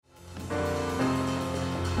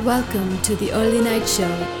Welcome to the Early Night Show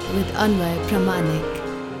with Anvay Pramanik.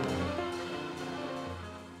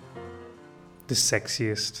 The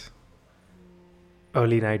sexiest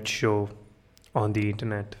early night show on the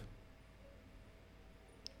internet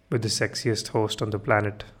with the sexiest host on the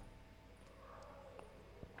planet.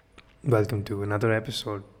 Welcome to another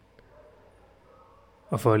episode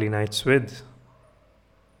of Early Nights with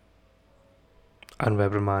Anvay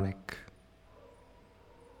Pramanik.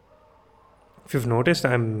 If you've noticed,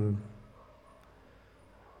 I'm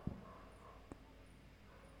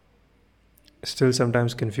still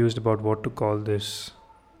sometimes confused about what to call this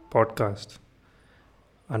podcast.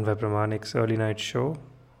 Anvay Pramanik's Early Night Show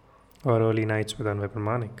or Early Nights with Anvay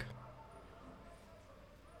Pramanik.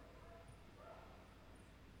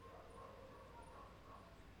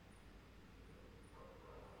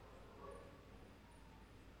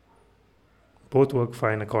 Both work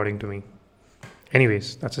fine according to me.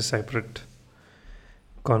 Anyways, that's a separate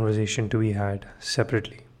conversation to be had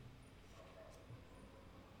separately.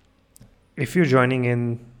 If you're joining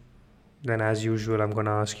in, then as usual, I'm going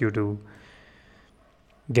to ask you to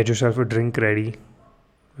get yourself a drink ready,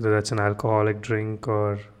 whether that's an alcoholic drink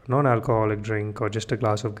or non-alcoholic drink or just a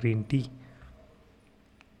glass of green tea.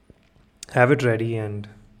 Have it ready and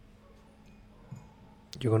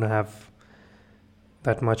you're going to have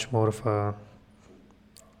that much more of a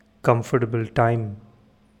comfortable time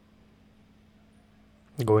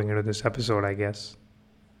going into this episode, I guess.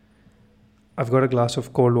 I've got a glass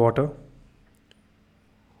of cold water.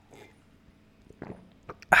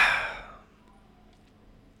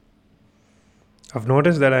 I've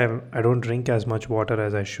noticed that I don't drink as much water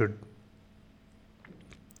as I should.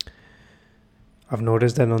 I've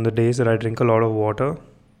noticed that on the days that I drink a lot of water,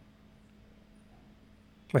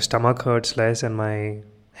 my stomach hurts less and my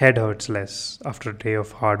head hurts less after a day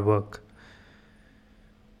of hard work.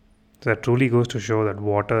 That truly goes to show that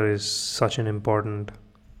water is such an important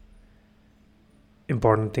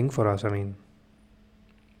thing for us. I mean,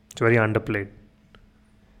 it's very underplayed.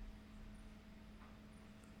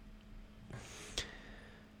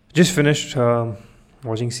 Just finished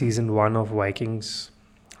watching season 1 of Vikings.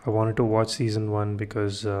 I wanted to watch season 1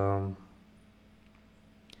 because there's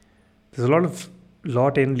a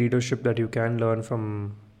lot in leadership that you can learn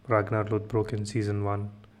from Ragnar Lothbrok in season 1,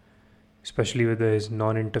 especially with his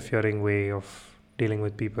non-interfering way of dealing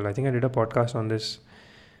with people. I think I did a podcast on this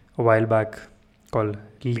a while back called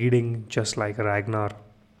Leading Just Like Ragnar.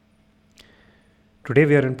 Today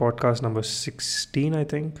we are in podcast number 16, I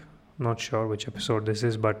think. Not sure which episode this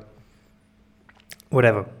is, but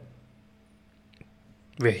whatever.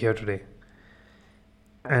 We're here today.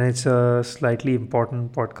 And it's a slightly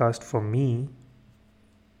important podcast for me.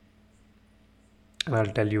 And I'll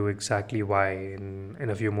tell you exactly why in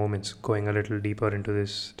a few moments, going a little deeper into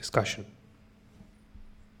this discussion.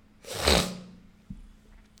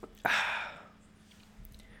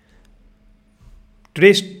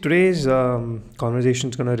 Today's conversation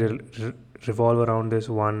is going to revolve around this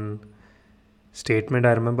one statement.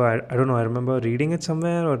 I remember reading it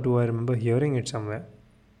somewhere, or do I remember hearing it somewhere?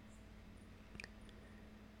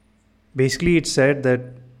 Basically, it said that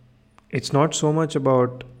it's not so much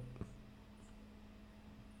about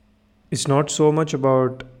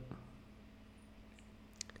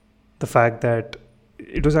the fact that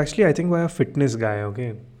it was actually, I think, by a fitness guy,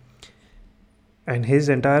 okay? And his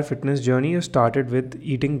entire fitness journey started with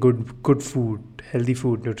eating good food, healthy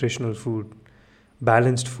food, nutritional food,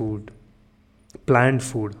 balanced food, planned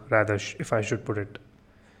food, rather, if I should put it.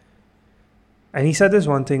 And he said this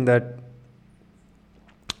one thing, that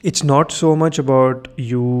it's not so much about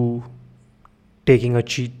you taking a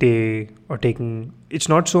cheat day it's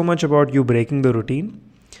not so much about you breaking the routine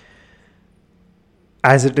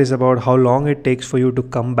as it is about how long it takes for you to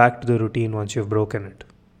come back to the routine once you've broken it.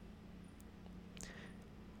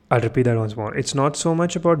 I'll repeat that once more. It's not so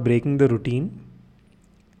much about breaking the routine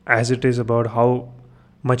as it is about how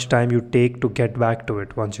much time you take to get back to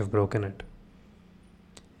it once you've broken it.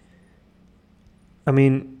 I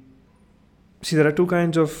mean, see, there are two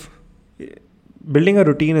kinds of... Building a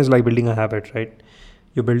routine is like building a habit, right?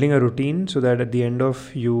 You're building a routine so that at the end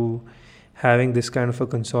of you having this kind of a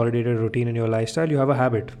consolidated routine in your lifestyle, you have a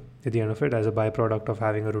habit at the end of it as a byproduct of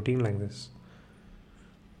having a routine like this.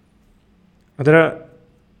 There are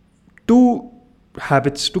two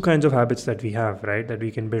kinds of habits that we have, right, that we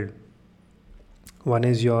can build. One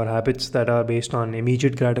is your habits that are based on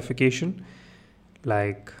immediate gratification,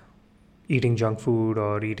 like eating junk food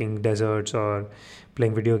or eating desserts or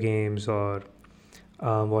playing video games or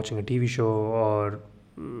watching a TV show or,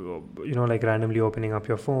 like randomly opening up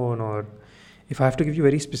your phone. Or if I have to give you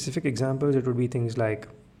very specific examples, it would be things like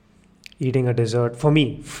eating a dessert. For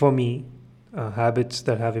me, habits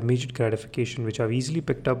that have immediate gratification, which I've easily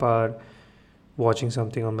picked up, are watching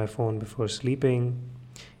something on my phone before sleeping,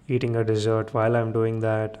 eating a dessert while I'm doing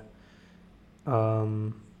that,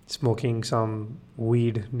 smoking some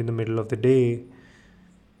weed in the middle of the day.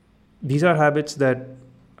 These are habits that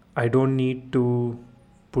I don't need to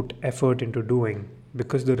put effort into doing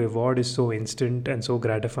because the reward is so instant and so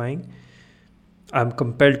gratifying. I'm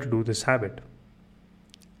compelled to do this habit.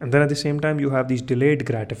 And then at the same time, you have these delayed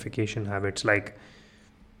gratification habits like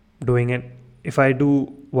doing it. If I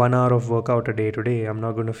do 1 hour of workout a day today, I'm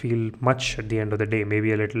not going to feel much at the end of the day,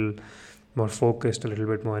 maybe a little more focused, a little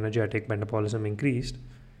bit more energetic, metabolism increased.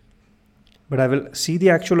 But I will see the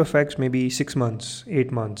actual effects maybe 6 months,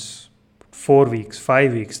 8 months, 4 weeks,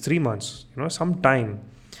 5 weeks, 3 months, some time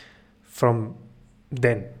from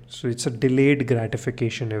then. So it's a delayed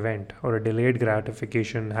gratification event or a delayed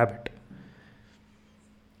gratification habit.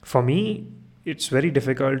 For me, it's very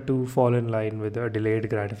difficult to fall in line with a delayed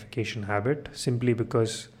gratification habit simply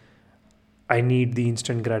because I need the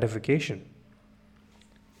instant gratification.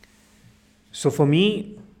 So for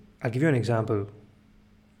me, I'll give you an example.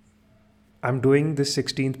 I'm doing this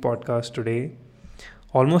 16th podcast today,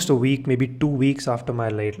 almost a week, maybe 2 weeks after my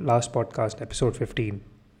last podcast, episode 15.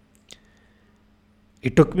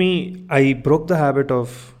 I broke the habit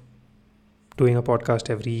of doing a podcast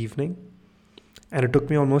every evening, and it took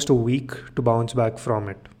me almost a week to bounce back from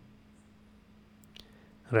it.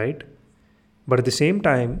 Right? But at the same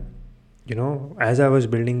time, as I was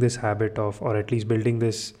building this habit of, or at least building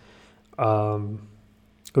this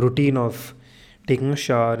routine of taking a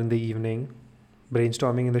shower in the evening,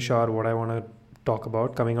 brainstorming in the shower what I want to talk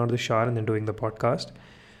about, coming out of the shower and then doing the podcast,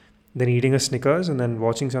 then eating a Snickers and then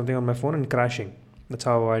watching something on my phone and crashing. That's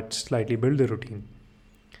how I'd slightly build the routine.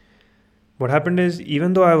 What happened is,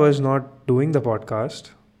 even though I was not doing the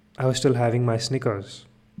podcast, I was still having my Snickers.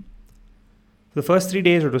 The first 3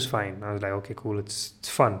 days it was fine. I was like, okay, cool, it's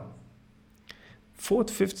fun. 4th,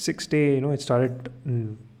 5th, 6th day, it started,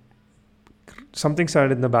 something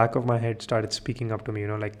started in the back of my head, started speaking up to me,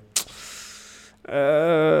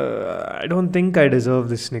 I don't think I deserve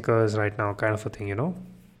this Snickers right now, kind of a thing,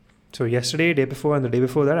 So yesterday, day before, and the day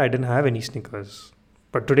before that, I didn't have any Snickers.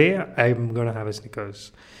 But today, I'm going to have a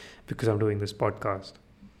Snickers because I'm doing this podcast.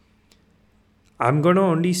 I'm going to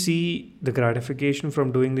only see the gratification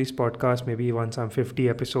from doing these podcasts maybe once I'm 50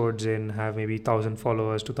 episodes in, have maybe 1,000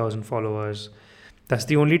 followers, 2,000 followers. That's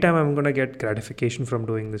the only time I'm going to get gratification from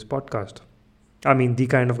doing this podcast. I mean, the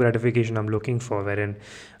kind of gratification I'm looking for, wherein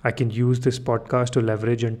I can use this podcast to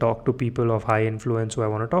leverage and talk to people of high influence who I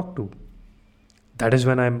want to talk to. That is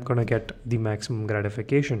when I'm going to get the maximum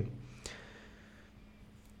gratification.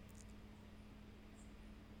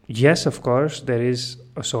 Yes, of course, there is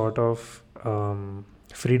a sort of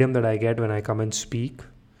freedom that I get when I come and speak.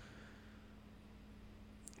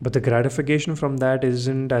 But the gratification from that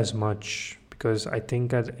isn't as much, because I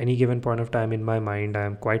think at any given point of time in my mind, I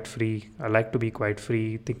am quite free. I like to be quite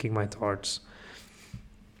free thinking my thoughts.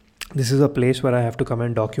 This is a place where I have to come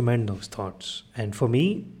and document those thoughts. And for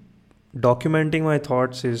me, documenting my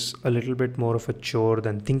thoughts is a little bit more of a chore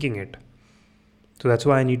than thinking it. So that's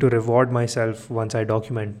why I need to reward myself once I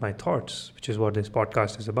document my thoughts, which is what this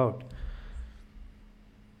podcast is about.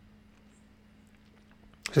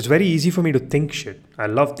 So it's very easy for me to think shit. I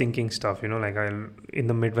love thinking stuff, when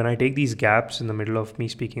I take these gaps in the middle of me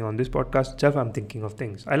speaking on this podcast itself, I'm thinking of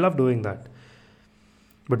things. I love doing that.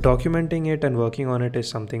 But documenting it and working on it is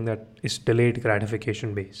something that is delayed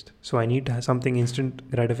gratification based. So I need to have something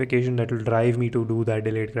instant gratification that will drive me to do that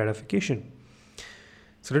delayed gratification.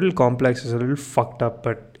 It's a little complex, it's a little fucked up,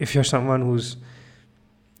 but if you're someone who's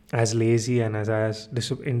as lazy and as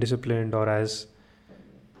indisciplined or as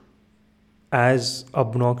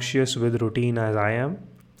obnoxious with routine as I am,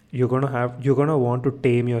 you're gonna want to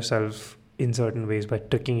tame yourself in certain ways by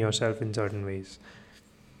tricking yourself in certain ways.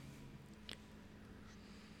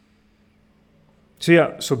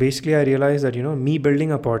 So basically I realized that, me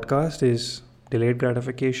building a podcast is delayed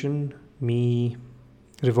gratification. Me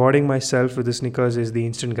rewarding myself with the Snickers is the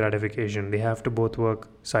instant gratification. They have to both work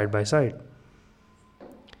side by side.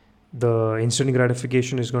 The instant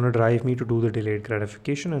gratification is going to drive me to do the delayed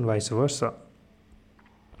gratification and vice versa.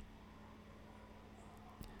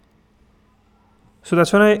 So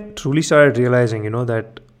that's when I truly started realizing,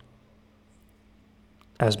 that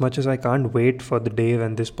as much as I can't wait for the day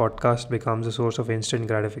when this podcast becomes a source of instant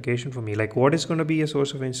gratification for me, what is going to be a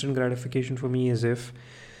source of instant gratification for me is if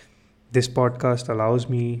this podcast allows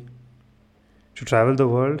me to travel the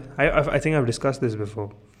world. I think I've discussed this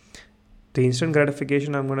before. The instant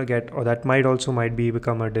gratification I'm going to get, or that might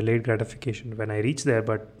become a delayed gratification when I reach there,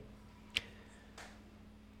 but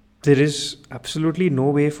there is absolutely no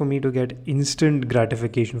way for me to get instant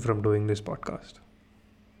gratification from doing this podcast.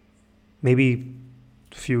 Maybe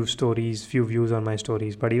few stories, few views on my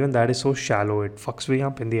stories, but even that is so shallow, it fucks me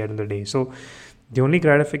up in the end of the day. So the only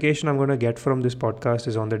gratification I'm going to get from this podcast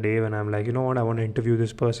is on the day when I'm like, you know what, I want to interview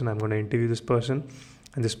this person, I'm going to interview this person,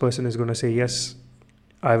 and this person is going to say, yes,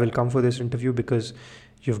 I will come for this interview because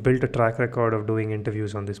you've built a track record of doing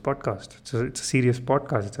interviews on this podcast. It's a serious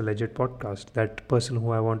podcast, it's a legit podcast. That person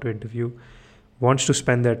who I want to interview wants to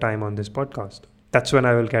spend their time on this podcast. That's when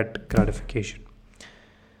I will get gratification.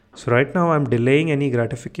 So right now I'm delaying any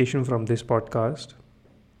gratification from this podcast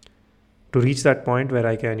to reach that point where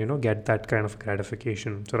I can, get that kind of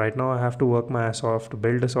gratification. So right now I have to work my ass off to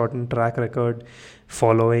build a certain track record,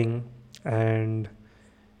 following, and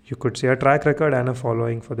you could say a track record and a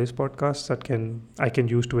following for this podcast that I can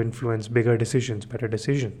use to influence bigger decisions, better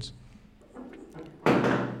decisions.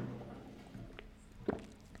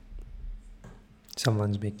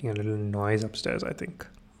 Someone's making a little noise upstairs, I think.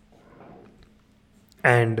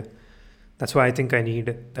 And that's why I think I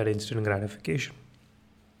need that instant gratification.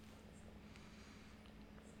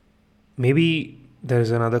 Maybe there's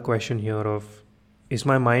another question here of, is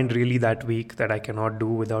my mind really that weak that I cannot do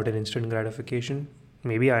without an instant gratification?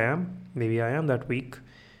 Maybe I am. Maybe I am that weak.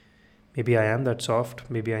 Maybe I am that soft.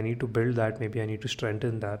 Maybe I need to build that. Maybe I need to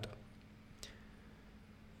strengthen that.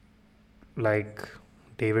 Like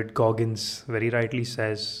David Goggins very rightly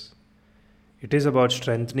says, it is about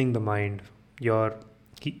strengthening the mind.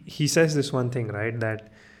 He says this one thing, right?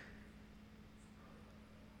 That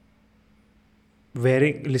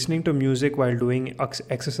listening to music while doing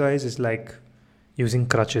exercise is like using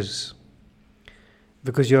crutches.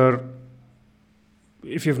 Because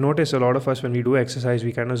if you've noticed, a lot of us, when we do exercise,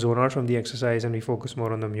 we kind of zone out from the exercise and we focus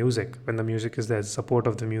more on the music. When the music is there, support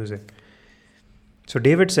of the music. So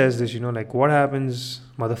David says this, like, what happens,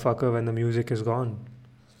 motherfucker, when the music is gone?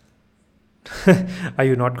 Are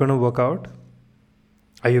you not going to work out?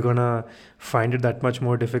 Are you going to find it that much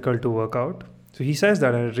more difficult to work out? So he says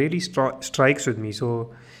that, and it really strikes with me.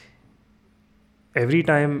 So every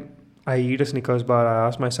time I eat a Snickers bar, I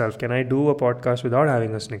ask myself, can I do a podcast without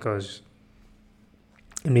having a Snickers?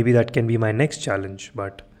 And maybe that can be my next challenge,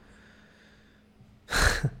 but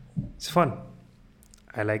it's fun.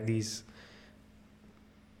 I like these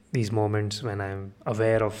moments when I'm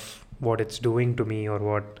aware of what it's doing to me or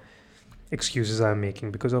what excuses I'm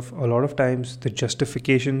making, because of a lot of times the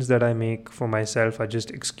justifications that I make for myself are just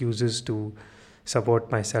excuses to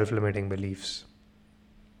support my self-limiting beliefs.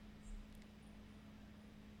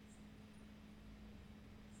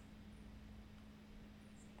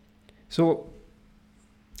 So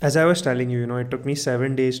as I was telling you, it took me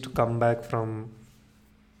 7 days to come back from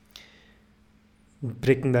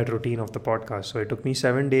breaking that routine of the podcast. So it took me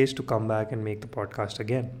 7 days to come back and make the podcast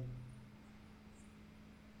again.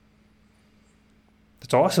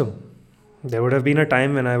 That's awesome. There would have been a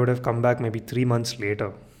time when I would have come back maybe 3 months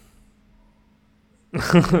later.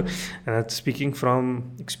 And that's speaking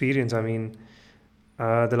from experience. I mean,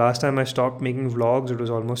 the last time I stopped making vlogs, it was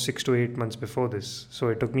almost 6 to 8 months before this. So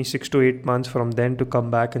it took me 6 to 8 months from then to come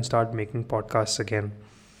back and start making podcasts again.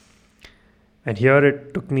 And here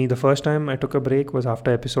it took me, the first time I took a break was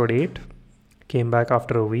after episode 8. Came back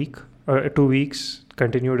after a week, 2 weeks,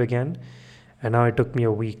 continued again. And now it took me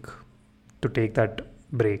a week to take that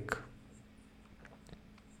break.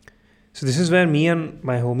 So this is where me and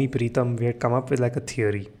my homie Preetham, we had come up with like a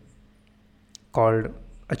theory called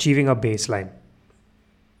achieving a baseline.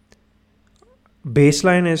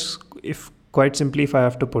 Baseline is, quite simply if I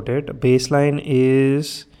have to put it, baseline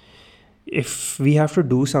is if we have to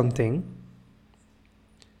do something,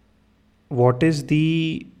 what is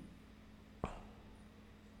the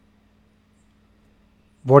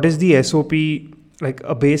SOP? Like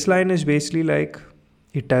a baseline is basically like,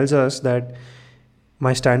 it tells us that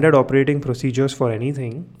my standard operating procedures for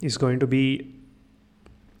anything is going to be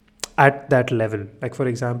at that level. Like for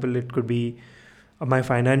example, it could be my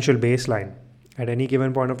financial baseline. At any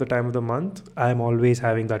given point of the time of the month, I'm always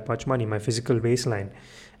having that much money, my physical baseline.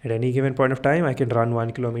 At any given point of time, I can run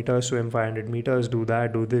 1 kilometer, swim 500 meters, do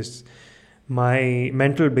that, do this. My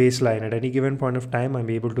mental baseline, at any given point of time, I'm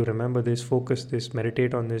able to remember this, focus this,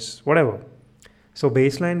 meditate on this, whatever. So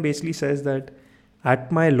baseline basically says that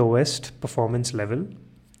at my lowest performance level,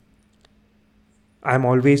 I'm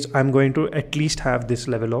going to at least have this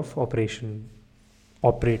level of operative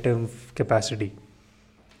capacity.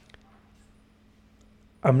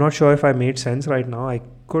 I'm not sure if I made sense right now. I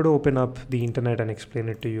could open up the internet and explain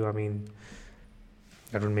it to you. I mean,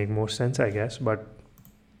 that would make more sense, I guess. But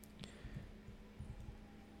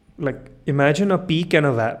like, imagine a peak and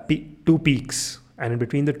two peaks And in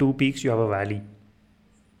between the two peaks, you have a valley.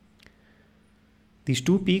 These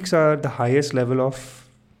two peaks are the highest level of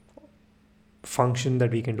function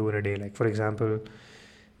that we can do in a day. Like, for example,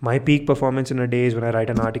 my peak performance in a day is when I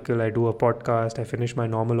write an article, I do a podcast, I finish my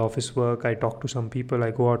normal office work, I talk to some people,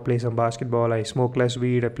 I go out, play some basketball, I smoke less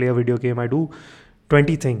weed, I play a video game, I do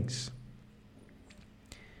 20 things.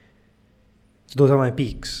 So those are my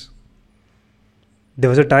peaks. There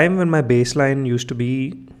was a time when my baseline used to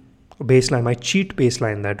be my cheat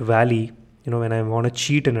baseline, that valley, when I want to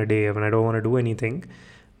cheat in a day, when I don't want to do anything,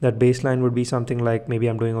 that baseline would be something like maybe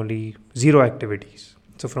I'm doing only 0 activities.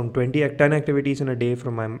 So from 10 activities in a day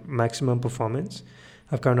from my maximum performance,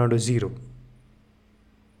 I've come down to 0.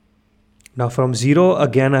 Now from 0,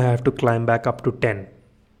 again, I have to climb back up to 10.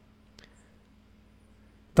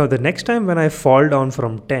 Now the next time when I fall down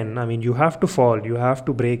from 10, you have to fall, you have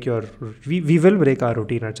to break we will break our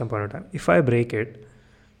routine at some point in time. If I break it,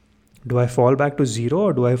 do I fall back to 0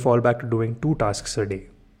 or do I fall back to doing 2 tasks a day?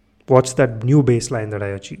 What's that new baseline that I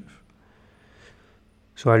achieve?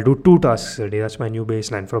 So I'll do 2 tasks a day. That's my new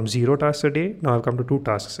baseline. From 0 tasks a day, now I've come to 2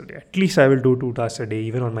 tasks a day. At least I will do 2 tasks a day,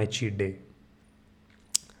 even on my cheat day.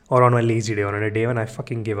 Or on my lazy day, or on a day when I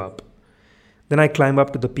fucking give up. Then I climb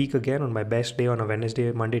up to the peak again on my best day on a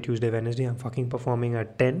Wednesday, Monday, Tuesday, Wednesday. I'm fucking performing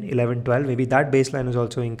at 10, 11, 12. Maybe that baseline is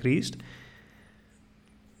also increased.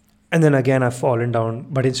 And then again, I've fallen down.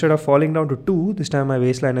 But instead of falling down to 2, this time my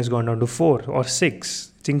baseline has gone down to 4 or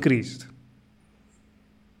 6. It's increased.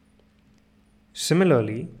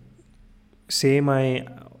 Similarly, say my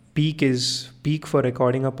peak for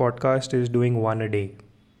recording a podcast is doing 1 a day.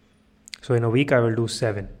 So in a week, I will do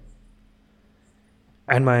 7.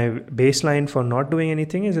 And my baseline for not doing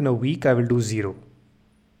anything is in a week, I will do 0.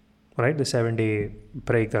 Right? The 7-day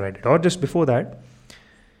break that I did. Or just before that,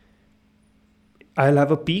 I'll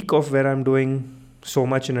have a peak of where I'm doing so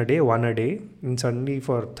much in a day, 1 a day. And suddenly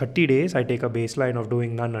for 30 days, I take a baseline of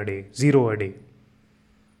doing none a day, 0 a day.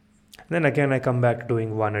 And then again, I come back to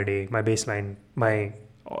doing 1 a day. My baseline, my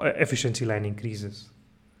efficiency line increases.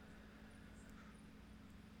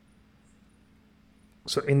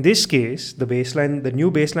 So in this case, the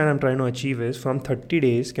new baseline I'm trying to achieve is from 30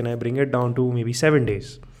 days, can I bring it down to maybe 7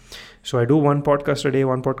 days? So I do 1 podcast a day,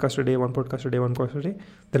 1 podcast a day, 1 podcast a day, 1 podcast a day.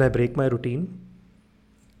 Then I break my routine.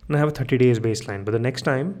 And I have a 30 days baseline. But the next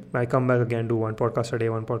time I come back again, do 1 podcast a day,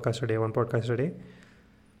 1 podcast a day, 1 podcast a day.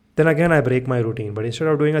 Then again, I break my routine. But instead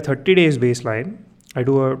of doing a 30 days baseline, I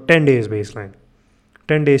do a 10 days baseline.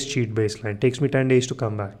 10 days cheat baseline. It takes me 10 days to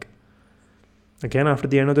come back. Again, after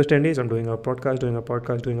the end of those 10 days, I'm doing a podcast.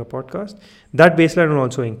 That baseline will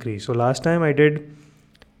also increase. So last time I did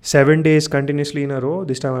 7 days continuously in a row.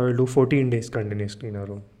 This time I will do 14 days continuously in a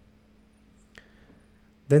row.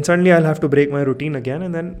 Then suddenly I'll have to break my routine again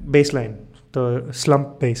and then baseline, the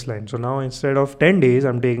slump baseline. So now instead of 10 days,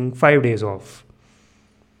 I'm taking 5 days off.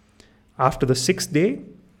 After the 6th day,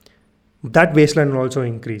 that baseline will also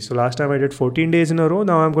increase. So last time I did 14 days in a row.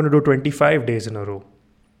 Now I'm going to do 25 days in a row.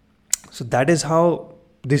 So that is how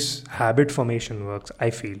this habit formation works, I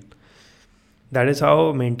feel. That is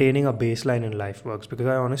how maintaining a baseline in life works. Because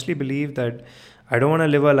I honestly believe that I don't want to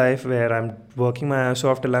live a life where I'm working my ass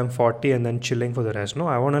off till I'm 40 and then chilling for the rest. No,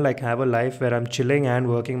 I want to have a life where I'm chilling and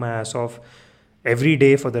working my ass off every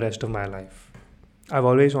day for the rest of my life. I've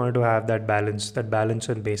always wanted to have that balance and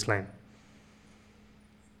baseline.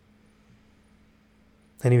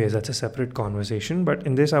 Anyways, that's a separate conversation. But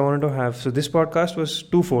in this, I wanted to have... So this podcast was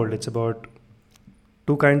twofold. It's about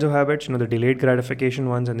 2 kinds of habits, the delayed gratification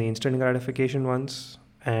ones and the instant gratification ones.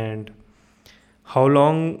 And how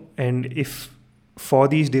long, and if for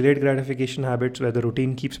these delayed gratification habits where the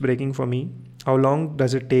routine keeps breaking for me, how long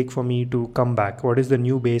does it take for me to come back? What is the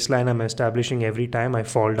new baseline I'm establishing every time I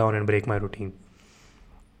fall down and break my routine?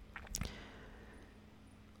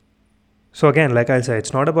 So again, like I said,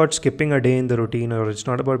 it's not about skipping a day in the routine or it's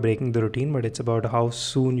not about breaking the routine, but it's about how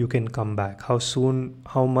soon you can come back.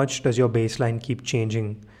 How much does your baseline keep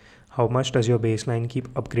changing? How much does your baseline keep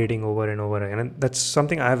upgrading over and over again? And that's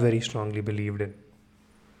something I've very strongly believed in.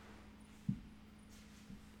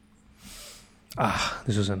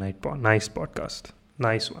 This was a nice podcast.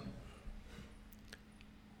 Nice one.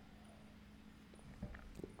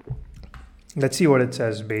 Let's see what it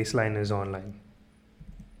says. Baseline is online.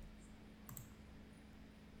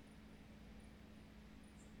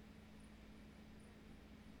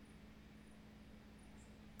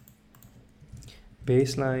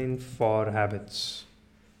 Baseline for habits.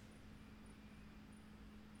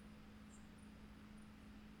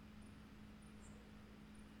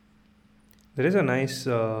 There is a nice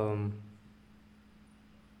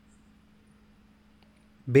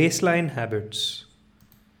baseline habits.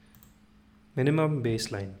 Minimum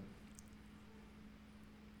baseline.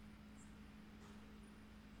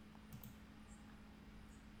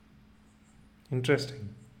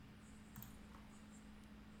 Interesting.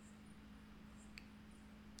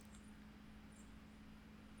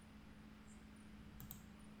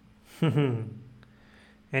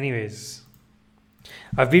 Anyways,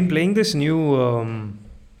 I've been playing this new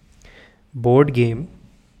board game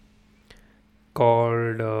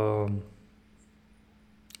called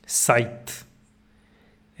Scythe.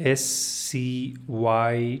 Scythe.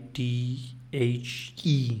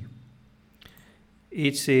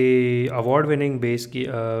 It's a award-winning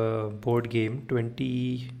board game,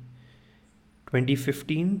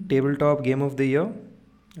 2015 tabletop game of the year,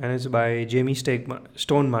 and it's by Jamie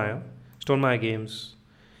Stonemaier Games.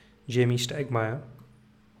 Jamie Stegmaier.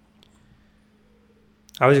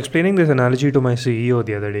 I was explaining this analogy to my CEO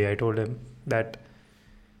the other day. I told him that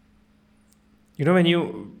when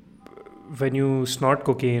you snort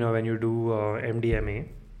cocaine or when you do MDMA,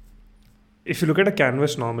 if you look at a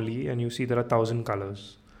canvas normally and you see there are 1,000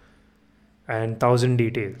 colors and 1,000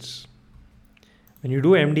 details, when you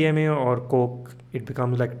do MDMA or coke, it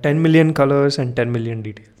becomes like 10 million colors and 10 million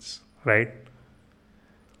details, right?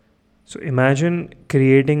 So imagine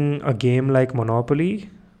creating a game like Monopoly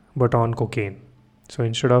but on cocaine. So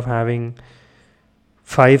instead of having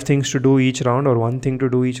 5 things to do each round or 1 thing to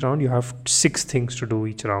do each round, you have 6 things to do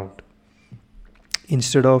each round.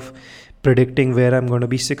 Instead of predicting where I'm going to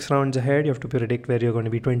be 6 rounds ahead, you have to predict where you're going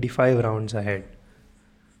to be 25 rounds ahead.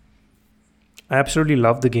 I absolutely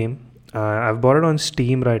love the game. I've bought it on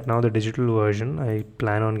Steam right now, the digital version. I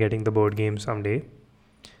plan on getting the board game someday.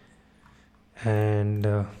 And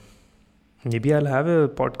maybe I'll have a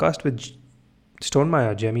podcast with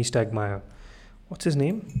Jamie Stegmaier. What's his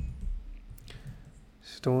name?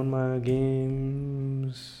 Stonemaier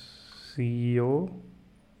Games CEO.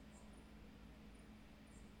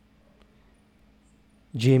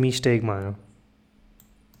 Jamie Stegmaier.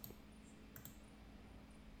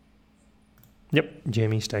 Yep,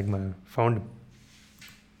 Jamie Stegmaier. Found him.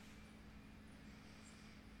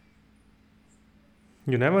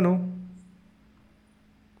 You never know.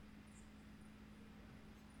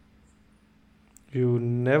 You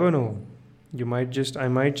never know. I might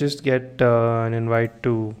just get an invite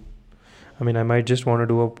to. I might just want to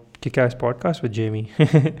do a kick-ass podcast with Jamie.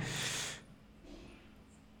 He's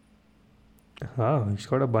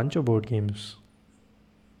got a bunch of board games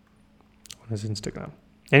on his Instagram.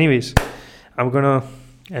 Anyways, I'm gonna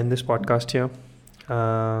end this podcast here.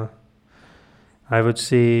 I would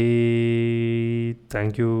say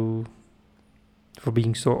thank you for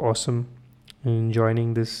being so awesome and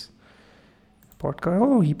joining this podcast.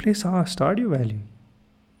 Oh, he plays Stardew Valley.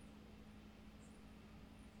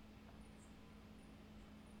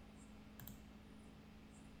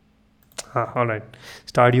 All right.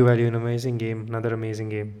 Stardew Valley, an amazing game. Another amazing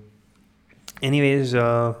game. Anyways,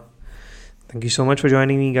 thank you so much for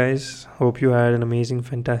joining me, guys. Hope you had an amazing,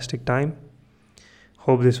 fantastic time.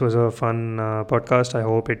 Hope this was a fun podcast. I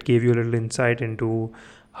hope it gave you a little insight into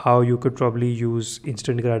how you could probably use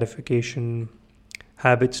instant gratification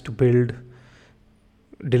habits to build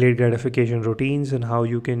delayed gratification routines, and how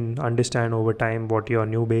you can understand over time what your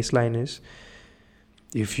new baseline is.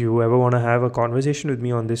 If you ever want to have a conversation with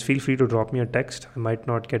me on this, feel free to drop me a text. I might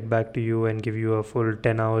not get back to you and give you a full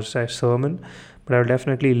 10 hours sermon, but I'll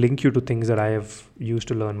definitely link you to things that I have used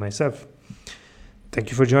to learn myself.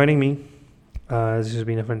 Thank you for joining me. This has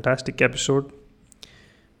been a fantastic episode.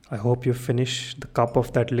 I hope you finish the cup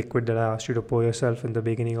of that liquid that I asked you to pour yourself in the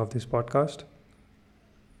beginning of this podcast.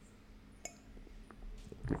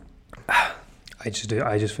 I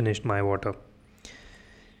just finished my water.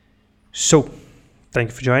 So, thank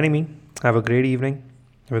you for joining me. Have a great evening.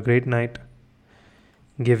 Have a great night.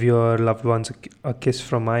 Give your loved ones a kiss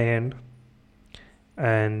from my end.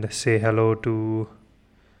 And say hello to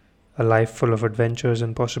a life full of adventures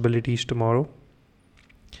and possibilities tomorrow.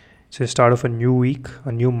 It's the start of a new week,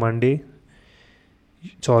 a new Monday.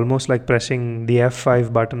 It's almost like pressing the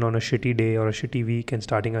F5 button on a shitty day or a shitty week and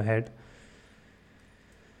starting ahead.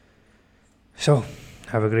 So,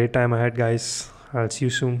 have a great time ahead, guys. I'll see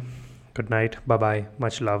you soon. Good night. Bye-bye.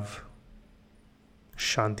 Much love.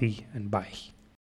 Shanti and bye.